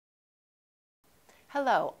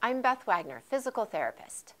Hello, I'm Beth Wagner, physical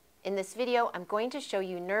therapist. In this video, I'm going to show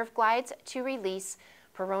you nerve glides to release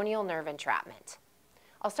peroneal nerve entrapment.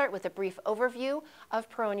 I'll start with a brief overview of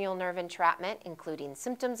peroneal nerve entrapment, including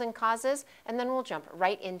symptoms and causes, and then we'll jump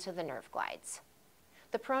right into the nerve glides.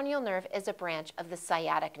 The peroneal nerve is a branch of the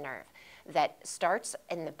sciatic nerve that starts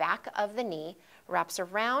in the back of the knee, wraps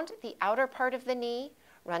around the outer part of the knee,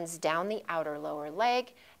 runs down the outer lower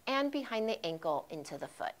leg, and behind the ankle into the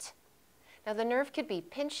foot. Now the nerve could be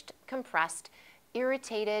pinched, compressed,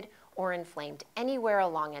 irritated, or inflamed anywhere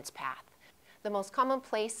along its path. The most common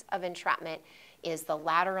place of entrapment is the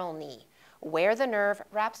lateral knee, where the nerve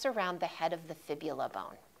wraps around the head of the fibula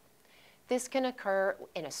bone. This can occur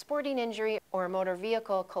in a sporting injury or a motor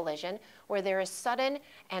vehicle collision where there is sudden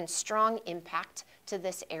and strong impact to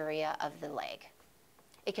this area of the leg.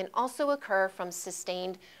 It can also occur from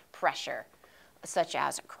sustained pressure, such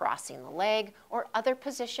as crossing the leg or other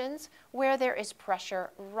positions where there is pressure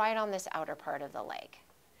right on this outer part of the leg.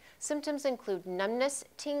 Symptoms include numbness,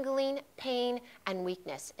 tingling, pain, and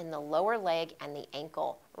weakness in the lower leg and the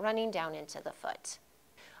ankle running down into the foot.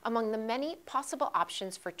 Among the many possible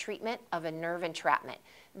options for treatment of a nerve entrapment,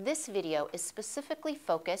 this video is specifically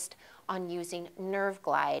focused on using nerve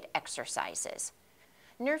glide exercises.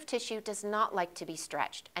 Nerve tissue does not like to be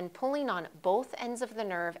stretched, and pulling on both ends of the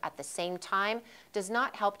nerve at the same time does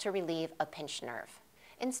not help to relieve a pinched nerve.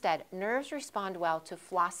 Instead, nerves respond well to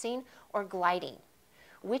flossing or gliding,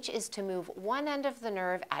 which is to move one end of the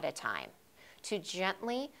nerve at a time, to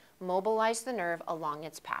gently mobilize the nerve along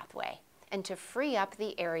its pathway, and to free up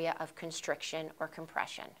the area of constriction or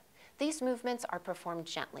compression. These movements are performed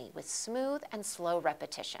gently with smooth and slow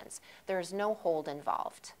repetitions. There is no hold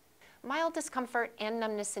involved. Mild discomfort and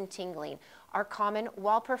numbness and tingling are common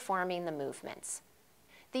while performing the movements.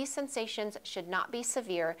 These sensations should not be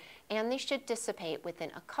severe, and they should dissipate within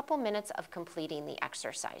a couple minutes of completing the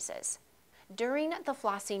exercises. During the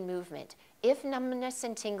flossing movement, if numbness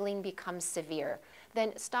and tingling becomes severe,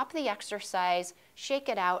 then stop the exercise, shake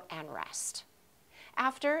it out, and rest.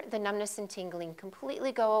 After the numbness and tingling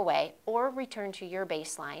completely go away or return to your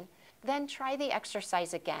baseline, then try the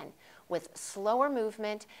exercise again with slower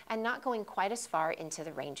movement and not going quite as far into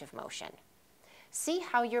the range of motion. See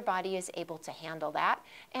how your body is able to handle that,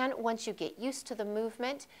 and once you get used to the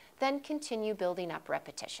movement, then continue building up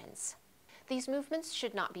repetitions. These movements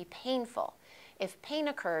should not be painful. If pain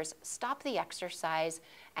occurs, stop the exercise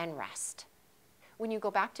and rest. When you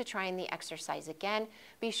go back to trying the exercise again,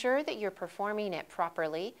 be sure that you're performing it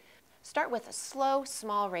properly. Start with a slow,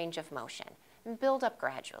 small range of motion and build up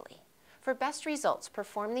gradually. For best results,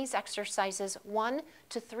 perform these exercises 1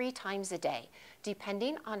 to 3 times a day,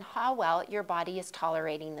 depending on how well your body is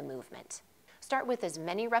tolerating the movement. Start with as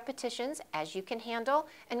many repetitions as you can handle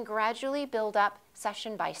and gradually build up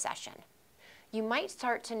session by session. You might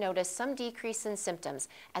start to notice some decrease in symptoms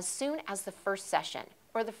as soon as the first session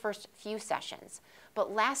or the first few sessions,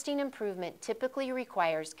 but lasting improvement typically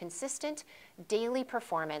requires consistent daily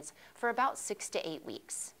performance for about 6 to 8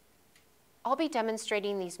 weeks. I'll be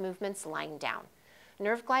demonstrating these movements lying down.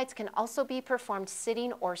 Nerve glides can also be performed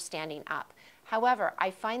sitting or standing up. However, I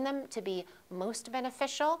find them to be most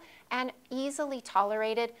beneficial and easily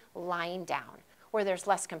tolerated lying down, where there's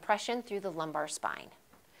less compression through the lumbar spine.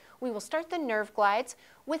 We will start the nerve glides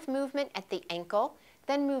with movement at the ankle,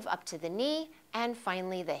 then move up to the knee, and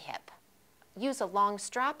finally the hip. Use a long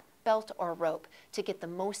strap, belt, or rope to get the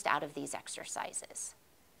most out of these exercises.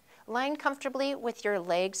 Lying comfortably with your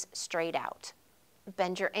legs straight out.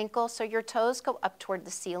 Bend your ankle so your toes go up toward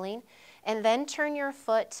the ceiling, and then turn your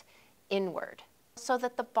foot inward so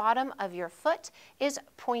that the bottom of your foot is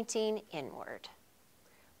pointing inward.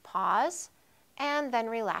 Pause, and then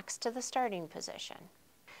relax to the starting position.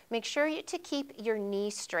 Make sure to keep your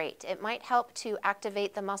knee straight. It might help to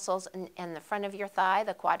activate the muscles in the front of your thigh,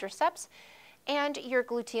 the quadriceps, and your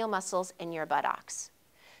gluteal muscles in your buttocks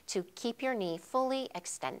to keep your knee fully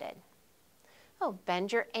extended.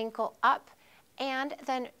 Bend your ankle up and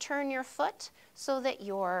then turn your foot so that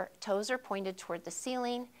your toes are pointed toward the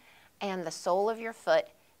ceiling and the sole of your foot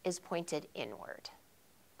is pointed inward.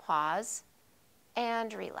 Pause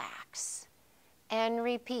and relax and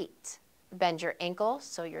repeat. Bend your ankle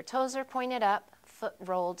so your toes are pointed up, foot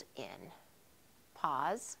rolled in.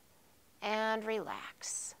 Pause and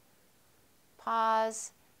relax.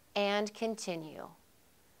 Pause and continue.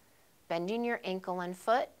 Bending your ankle and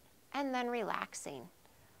foot and then relaxing.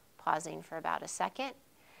 Pausing for about a second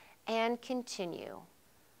and continue.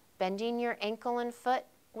 Bending your ankle and foot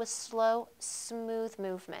with slow, smooth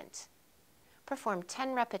movement. Perform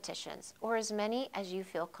 10 repetitions or as many as you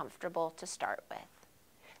feel comfortable to start with.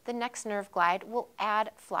 The next nerve glide will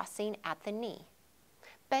add flossing at the knee.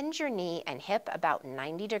 Bend your knee and hip about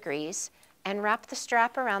 90 degrees and wrap the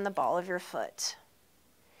strap around the ball of your foot.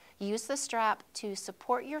 Use the strap to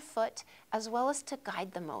support your foot as well as to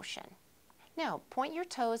guide the motion. Now, point your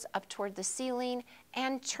toes up toward the ceiling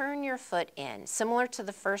and turn your foot in, similar to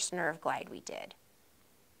the first nerve glide we did.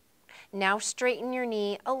 Now straighten your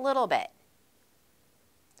knee a little bit.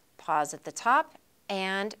 Pause at the top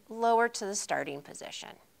and lower to the starting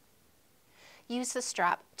position. Use the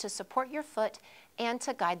strap to support your foot and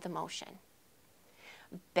to guide the motion.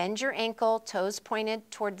 Bend your ankle, toes pointed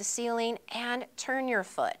toward the ceiling, and turn your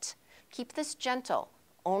foot. Keep this gentle.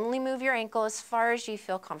 Only move your ankle as far as you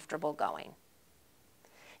feel comfortable going.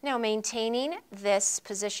 Now, maintaining this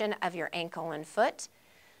position of your ankle and foot,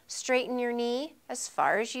 straighten your knee as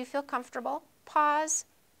far as you feel comfortable, pause,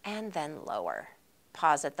 and then lower.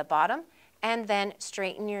 Pause at the bottom, and then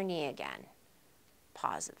straighten your knee again.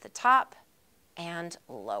 Pause at the top, and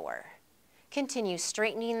lower. Continue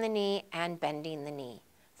straightening the knee and bending the knee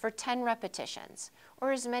for 10 repetitions,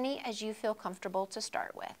 or as many as you feel comfortable to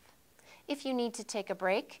start with. If you need to take a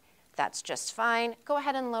break, that's just fine. Go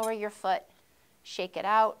ahead and lower your foot, shake it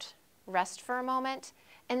out, rest for a moment,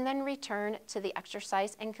 and then return to the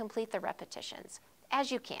exercise and complete the repetitions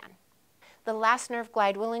as you can. The last nerve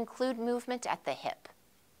glide will include movement at the hip.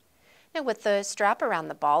 Now, with the strap around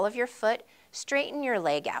the ball of your foot, straighten your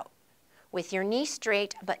leg out with your knee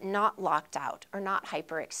straight but not locked out or not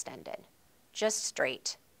hyperextended, just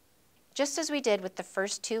straight. Just as we did with the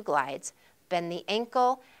first two glides, bend the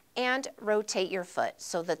ankle and rotate your foot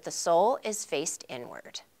so that the sole is faced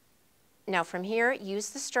inward. Now from here, use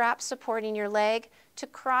the strap supporting your leg to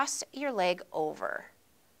cross your leg over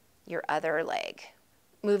your other leg,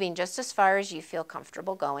 moving just as far as you feel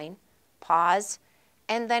comfortable going. Pause,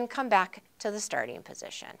 and then come back to the starting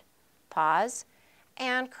position. Pause,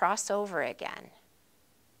 and cross over again.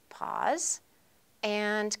 Pause,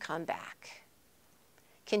 and come back.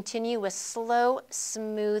 Continue with slow,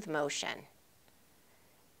 smooth motion.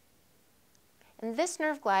 And this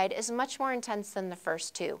nerve glide is much more intense than the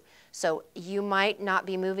first two, so you might not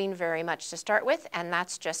be moving very much to start with, and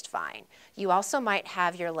that's just fine. You also might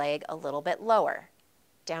have your leg a little bit lower,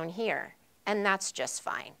 down here, and that's just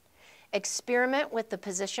fine. Experiment with the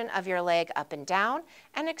position of your leg up and down,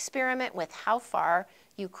 and experiment with how far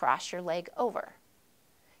you cross your leg over.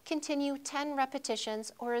 Continue 10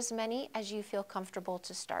 repetitions or as many as you feel comfortable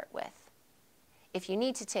to start with. If you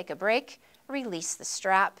need to take a break, release the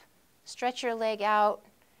strap, stretch your leg out,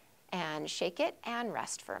 and shake it and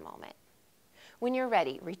rest for a moment. When you're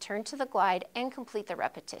ready, return to the glide and complete the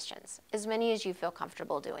repetitions, as many as you feel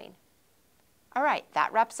comfortable doing. All right,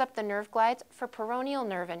 that wraps up the nerve glides for peroneal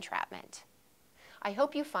nerve entrapment. I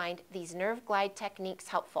hope you find these nerve glide techniques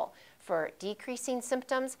helpful for decreasing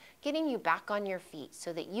symptoms, getting you back on your feet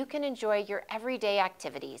so that you can enjoy your everyday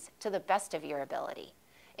activities to the best of your ability.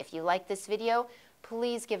 If you like this video,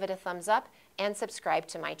 please give it a thumbs up and subscribe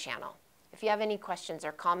to my channel. If you have any questions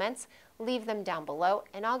or comments, leave them down below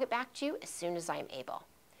and I'll get back to you as soon as I'm able.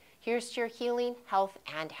 Here's to your healing, health,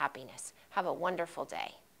 and happiness. Have a wonderful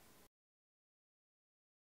day.